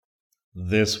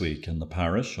This week in the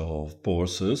parish of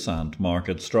bourses and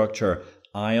market structure,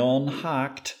 Ion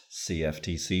hacked,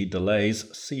 CFTC delays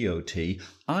COT,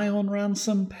 Ion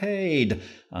ransom paid,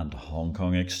 and Hong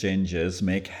Kong exchanges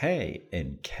make hay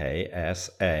in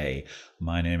KSA.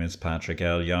 My name is Patrick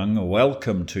L. Young.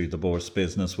 Welcome to the Bourse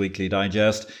Business Weekly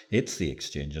Digest. It's the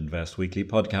Exchange Invest Weekly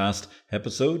Podcast,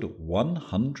 episode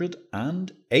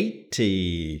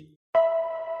 180.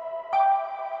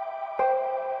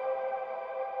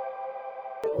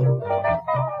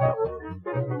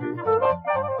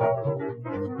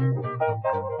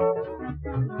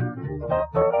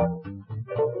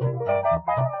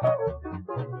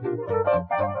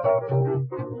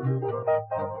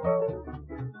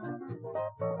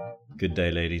 Good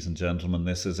day, ladies and gentlemen.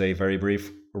 This is a very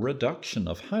brief reduction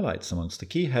of highlights amongst the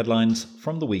key headlines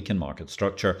from the week in market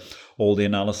structure. All the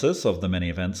analysis of the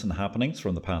many events and happenings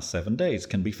from the past 7 days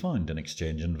can be found in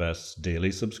Exchange Invest's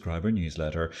daily subscriber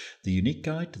newsletter, the unique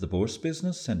guide to the bourse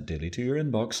business sent daily to your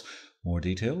inbox. More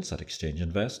details at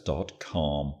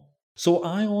exchangeinvest.com. So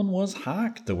Ion was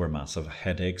hacked. There were massive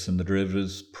headaches in the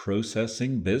derivatives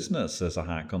processing business as a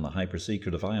hack on the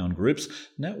hyper-secretive Ion Group's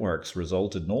networks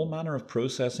resulted in all manner of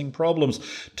processing problems,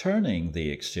 turning the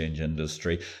exchange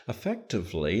industry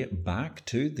effectively back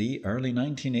to the early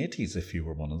 1980s if you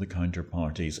were one of the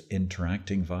counterparties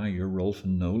interacting via your Rolf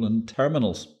and Nolan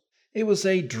terminals. It was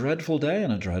a dreadful day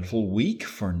and a dreadful week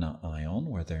for Ion,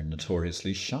 where their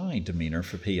notoriously shy demeanour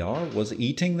for PR was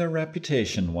eating their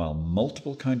reputation while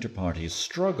multiple counterparties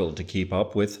struggled to keep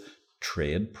up with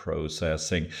trade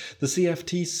processing. The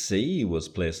CFTC was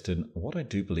placed in what I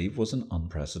do believe was an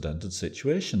unprecedented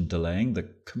situation, delaying the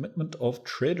commitment of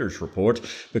traders report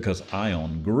because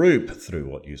Ion Group, through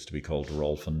what used to be called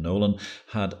Rolf and Nolan,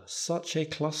 had such a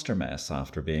cluster mess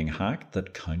after being hacked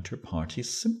that counterparties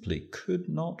simply could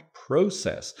not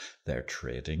process their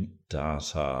trading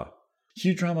data.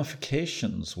 Huge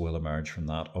ramifications will emerge from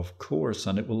that, of course,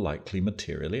 and it will likely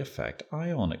materially affect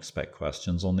Ion. Expect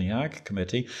questions on the Ag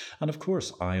Committee, and of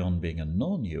course, Ion being a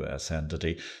non-US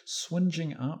entity,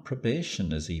 swinging at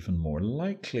probation is even more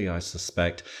likely, I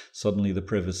suspect. Suddenly, the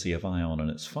privacy of Ion and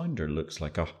its founder looks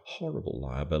like a horrible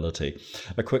liability.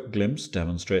 A quick glimpse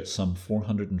demonstrates some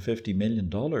 $450 million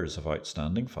of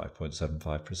outstanding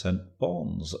 5.75%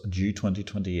 bonds due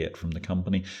 2028 from the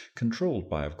company, controlled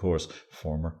by, of course,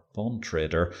 former bond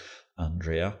trader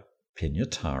Andrea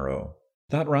Pignataro.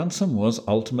 That ransom was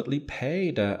ultimately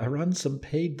paid. A ransom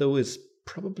paid, though, is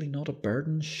probably not a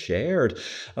burden shared,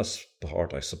 as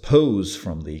part, I suppose,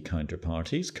 from the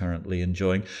counterparties currently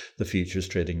enjoying the futures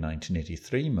trading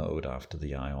 1983 mode after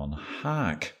the Ion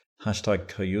hack. Hashtag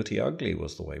Coyote Ugly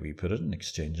was the way we put it in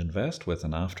Exchange Invest, with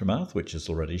an aftermath which is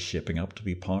already shaping up to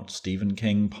be part Stephen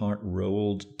King, part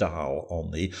Roald Dahl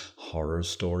on the horror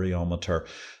storyometer.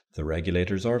 The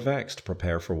regulators are vexed,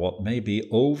 prepare for what may be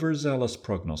overzealous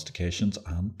prognostications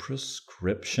and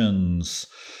prescriptions.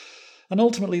 And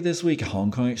ultimately this week,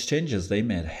 Hong Kong exchanges, they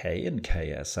made hay in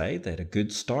KSA. They had a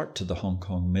good start to the Hong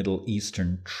Kong Middle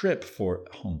Eastern trip for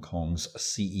Hong Kong's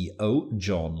CEO,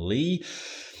 John Lee.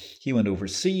 He went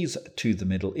overseas to the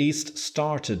Middle East,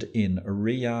 started in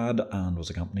Riyadh, and was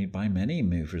accompanied by many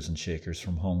movers and shakers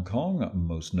from Hong Kong,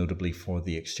 most notably for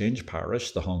the exchange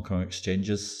parish, the Hong Kong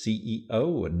Exchange's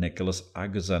CEO, Nicholas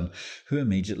Aguzin, who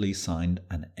immediately signed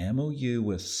an MOU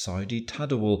with Saudi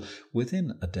Tadawul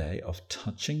within a day of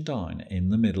touching down in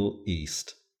the Middle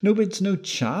East. No bids, no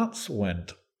chats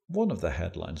went one of the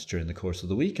headlines during the course of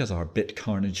the week as our bit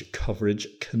carnage coverage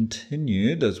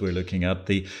continued, as we're looking at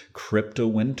the crypto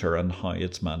winter and how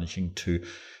it's managing to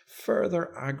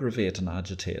further aggravate and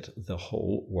agitate the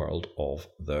whole world of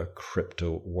the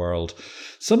crypto world.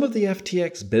 Some of the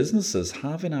FTX businesses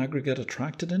have in aggregate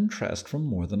attracted interest from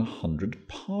more than 100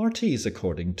 parties,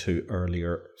 according to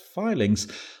earlier filings.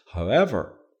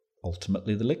 However,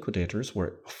 ultimately, the liquidators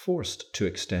were forced to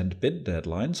extend bid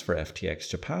deadlines for FTX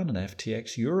Japan and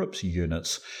FTX Europe's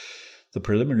units. The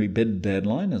preliminary bid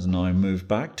deadline is now moved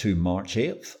back to March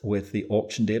 8th with the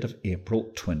auction date of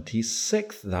April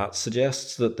 26th. That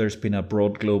suggests that there's been a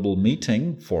broad global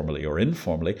meeting, formally or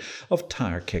informally, of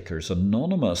Tire Kickers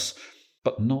Anonymous,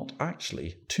 but not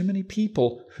actually too many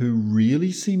people who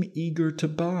really seem eager to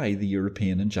buy the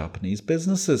European and Japanese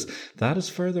businesses. That has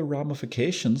further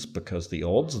ramifications because the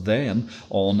odds then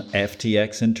on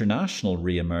FTX International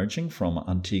re-emerging from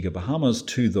Antigua Bahamas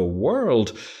to the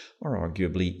world are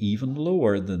arguably even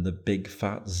lower than the big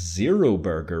fat zero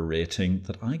burger rating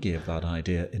that I gave that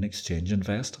idea in Exchange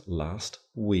Invest last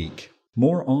week.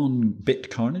 More on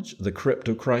bit carnage, the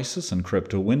crypto crisis and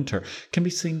crypto winter can be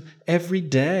seen every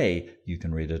day. You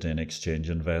can read it in Exchange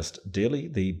Invest Daily,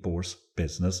 the Bourse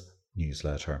Business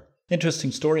newsletter.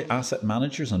 Interesting story, asset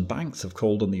managers and banks have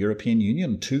called on the European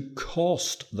Union to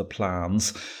cost the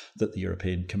plans that the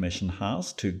European Commission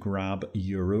has to grab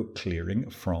euro clearing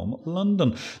from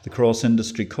London. The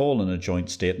cross-industry call in a joint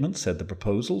statement said the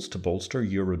proposals to bolster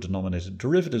euro-denominated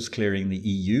derivatives clearing in the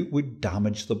EU would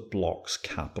damage the bloc's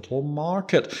capital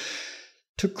market.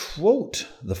 To quote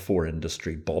the four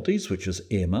industry bodies, which is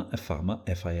EMA, IFAMA,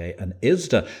 FIA and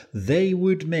ISDA, they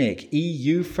would make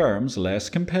EU firms less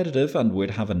competitive and would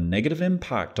have a negative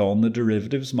impact on the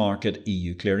derivatives market,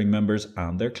 EU clearing members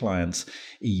and their clients,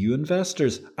 EU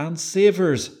investors and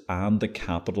savers, and the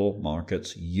Capital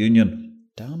Markets Union.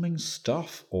 Damning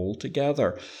stuff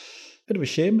altogether. Bit of a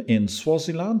shame, in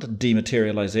Swaziland,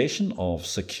 dematerialisation of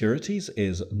securities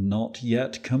is not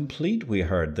yet complete, we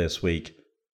heard this week.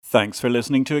 Thanks for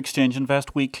listening to Exchange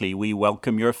Invest Weekly. We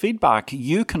welcome your feedback.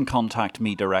 You can contact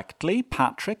me directly,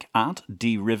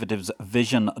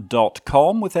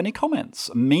 patrick@derivativesvision.com, with any comments.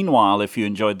 Meanwhile, if you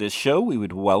enjoyed this show, we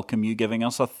would welcome you giving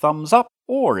us a thumbs up,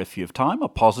 or if you have time, a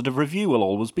positive review will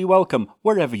always be welcome,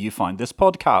 wherever you find this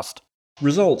podcast.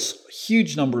 Results.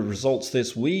 Huge number of results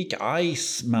this week.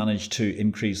 ICE managed to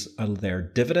increase their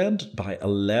dividend by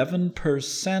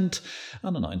 11%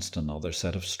 and announced another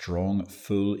set of strong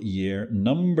full-year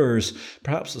numbers.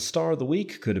 Perhaps the star of the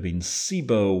week could have been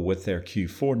SIBO with their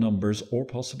Q4 numbers, or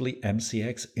possibly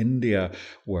MCX India,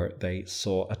 where they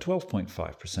saw a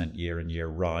 12.5% year-on-year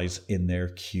rise in their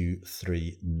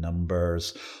Q3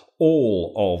 numbers.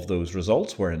 All of those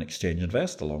results were in Exchange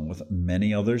Invest, along with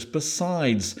many others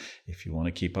besides. If you want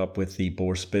to keep up with the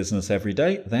bourse business every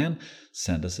day, then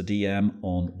send us a DM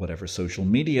on whatever social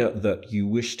media that you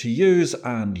wish to use,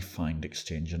 and you find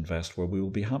Exchange Invest, where we will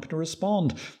be happy to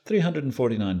respond.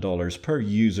 $349 per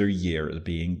user year as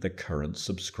being the current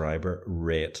subscriber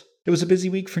rate. It was a busy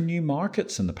week for new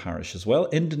markets in the parish as well.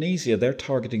 Indonesia, they're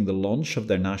targeting the launch of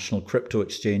their national crypto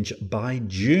exchange by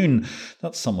June.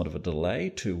 That's somewhat of a delay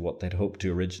to what they'd hoped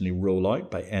to originally roll out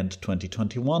by end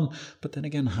 2021. But then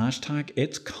again,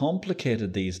 it's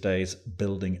complicated these days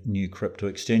building new crypto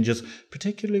exchanges,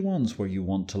 particularly ones where you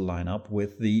want to line up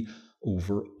with the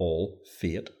overall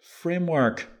fiat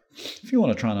framework. If you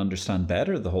want to try and understand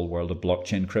better the whole world of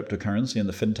blockchain, cryptocurrency and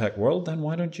the fintech world, then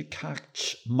why don't you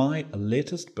catch my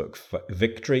latest book,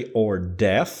 Victory or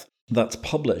Death? That's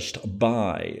published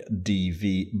by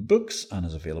DV Books and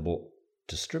is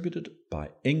distributed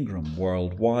by Ingram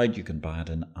worldwide. You can buy it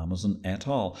in Amazon et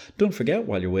al. Don't forget,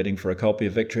 while you're waiting for a copy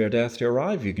of Victory or Death to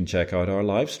arrive, you can check out our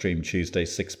live stream Tuesday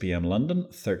 6 p.m. London,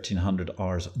 1300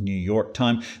 hours New York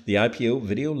time, the IPO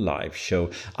video live show.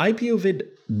 IPO vid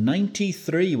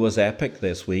 93 was epic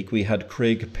this week. We had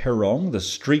Craig Perrong, the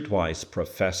Streetwise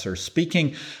professor,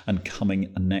 speaking, and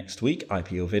coming next week,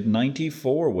 IPO vid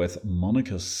 94 with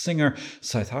Monica Singer,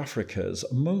 South Africa's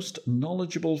most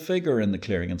knowledgeable figure in the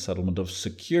clearing and settlement of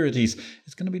securities,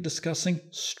 is going to be discussing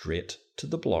straight to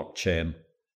the blockchain.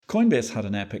 Coinbase had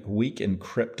an epic week in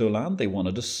crypto land. They won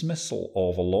a dismissal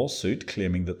of a lawsuit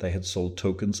claiming that they had sold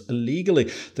tokens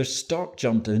illegally. Their stock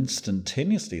jumped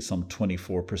instantaneously, some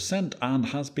 24%, and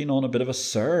has been on a bit of a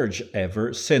surge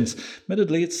ever since.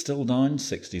 Admittedly, it's still down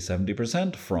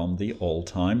 60-70% from the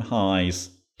all-time highs.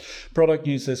 Product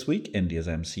news this week, India's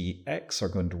MCX are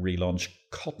going to relaunch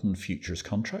cotton futures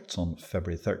contracts on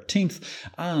February 13th,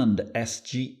 and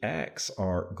SGX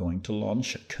are going to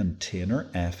launch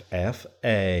container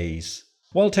FFAs.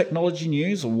 While technology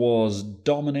news was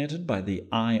dominated by the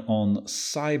Ion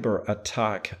cyber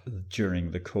attack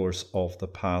during the course of the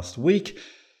past week,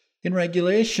 in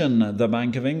regulation, the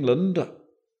Bank of England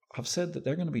have said that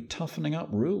they're going to be toughening up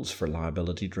rules for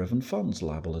liability-driven funds.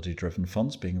 Liability-driven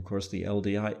funds being, of course, the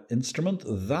LDI instrument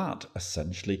that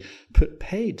essentially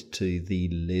paid to the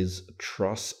Liz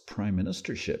Truss Prime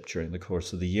Ministership during the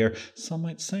course of the year, some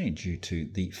might say due to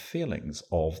the failings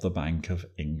of the Bank of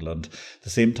England. At the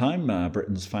same time,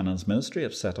 Britain's Finance Ministry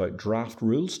have set out draft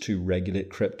rules to regulate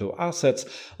crypto assets,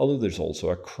 although there's also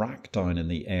a crackdown in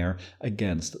the air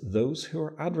against those who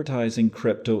are advertising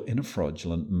crypto in a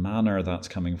fraudulent manner. That's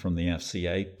coming from the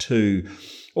FCA too.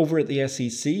 Over at the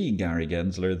SEC, Gary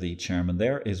Gensler, the chairman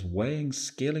there, is weighing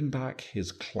scaling back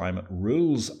his climate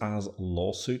rules as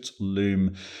lawsuits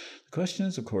loom. The question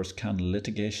is, of course, can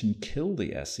litigation kill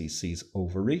the SEC's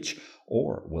overreach,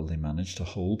 or will they manage to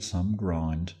hold some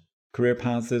ground? Career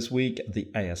paths this week,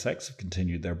 the ASX have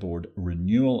continued their board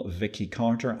renewal. Vicky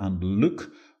Carter and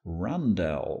Luke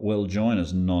Randell will join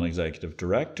as non-executive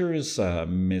directors.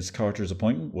 Ms. Carter's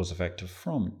appointment was effective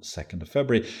from 2nd of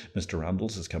February. Mr.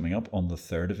 Randall's is coming up on the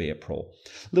 3rd of April.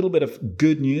 A little bit of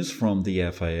good news from the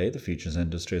FIA, the Futures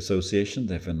Industry Association.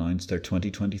 They've announced their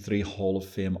 2023 Hall of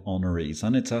Fame honorees,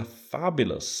 and it's a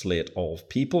fabulous slate of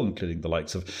people, including the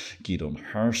likes of Gideon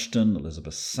Hurston,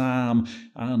 Elizabeth Sam,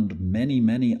 and many,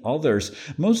 many others.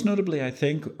 Most notably, I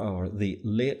think, are the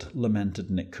late lamented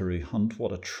Nick Carew-Hunt.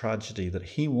 What a tragedy that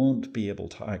he won't be able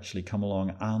to actually come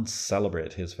along and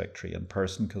celebrate his victory in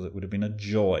person, because it would have been a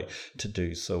joy to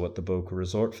do so at the Boca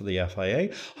Resort for the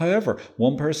FIA. However,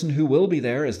 one person who will be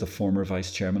there is the former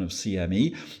vice chairman of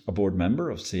CME, a board member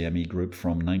of CME Group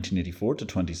from 1984 to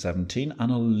 2017,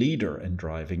 and a leader in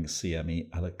driving CME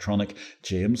Electronic,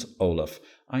 James Olaf.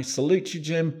 I salute you,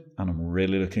 Jim, and I'm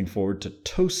really looking forward to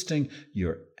toasting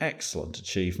your excellent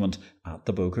achievement at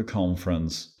the Boca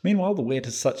Conference. Meanwhile, the wait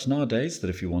is such nowadays that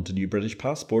if you want a new British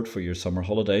passport for your summer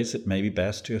holidays, it may be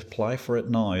best to apply for it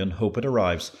now and hope it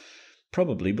arrives,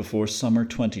 probably before summer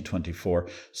 2024.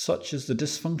 Such is the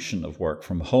dysfunction of work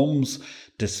from homes,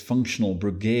 dysfunctional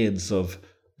brigades of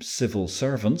civil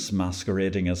servants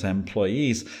masquerading as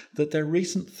employees, that their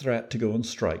recent threat to go on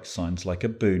strike sounds like a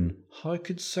boon. How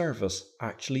could service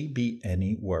actually be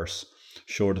any worse?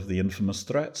 Short of the infamous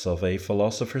threats of a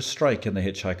philosopher's strike in the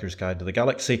Hitchhiker's Guide to the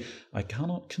Galaxy, I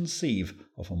cannot conceive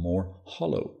of a more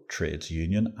hollow trades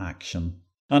union action.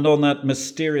 And on that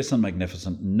mysterious and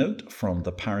magnificent note, from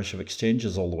the parish of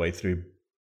exchanges all the way through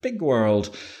Big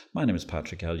World, my name is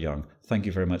Patrick L. Young. Thank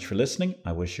you very much for listening.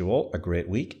 I wish you all a great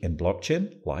week in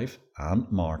blockchain, life and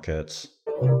markets.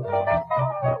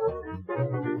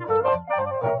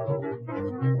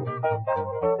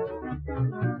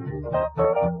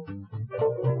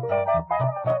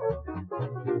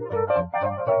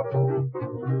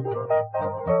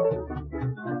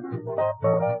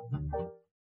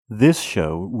 This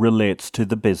show relates to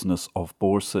the business of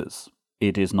bourses.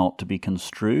 It is not to be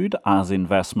construed as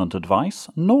investment advice,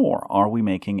 nor are we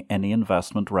making any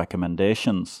investment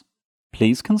recommendations.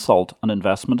 Please consult an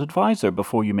investment advisor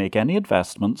before you make any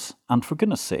investments, and for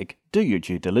goodness sake, do your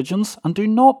due diligence and do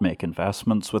not make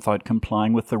investments without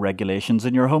complying with the regulations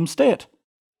in your home state.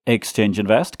 Exchange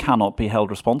Invest cannot be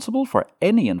held responsible for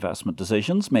any investment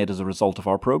decisions made as a result of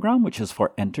our program, which is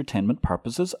for entertainment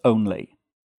purposes only.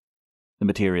 The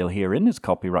material herein is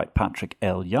copyright Patrick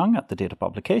L. Young at the date of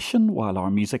publication, while our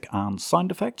music and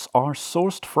sound effects are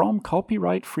sourced from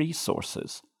copyright-free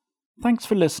sources. Thanks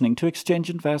for listening to Exchange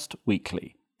Invest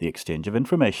Weekly, the exchange of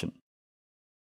information.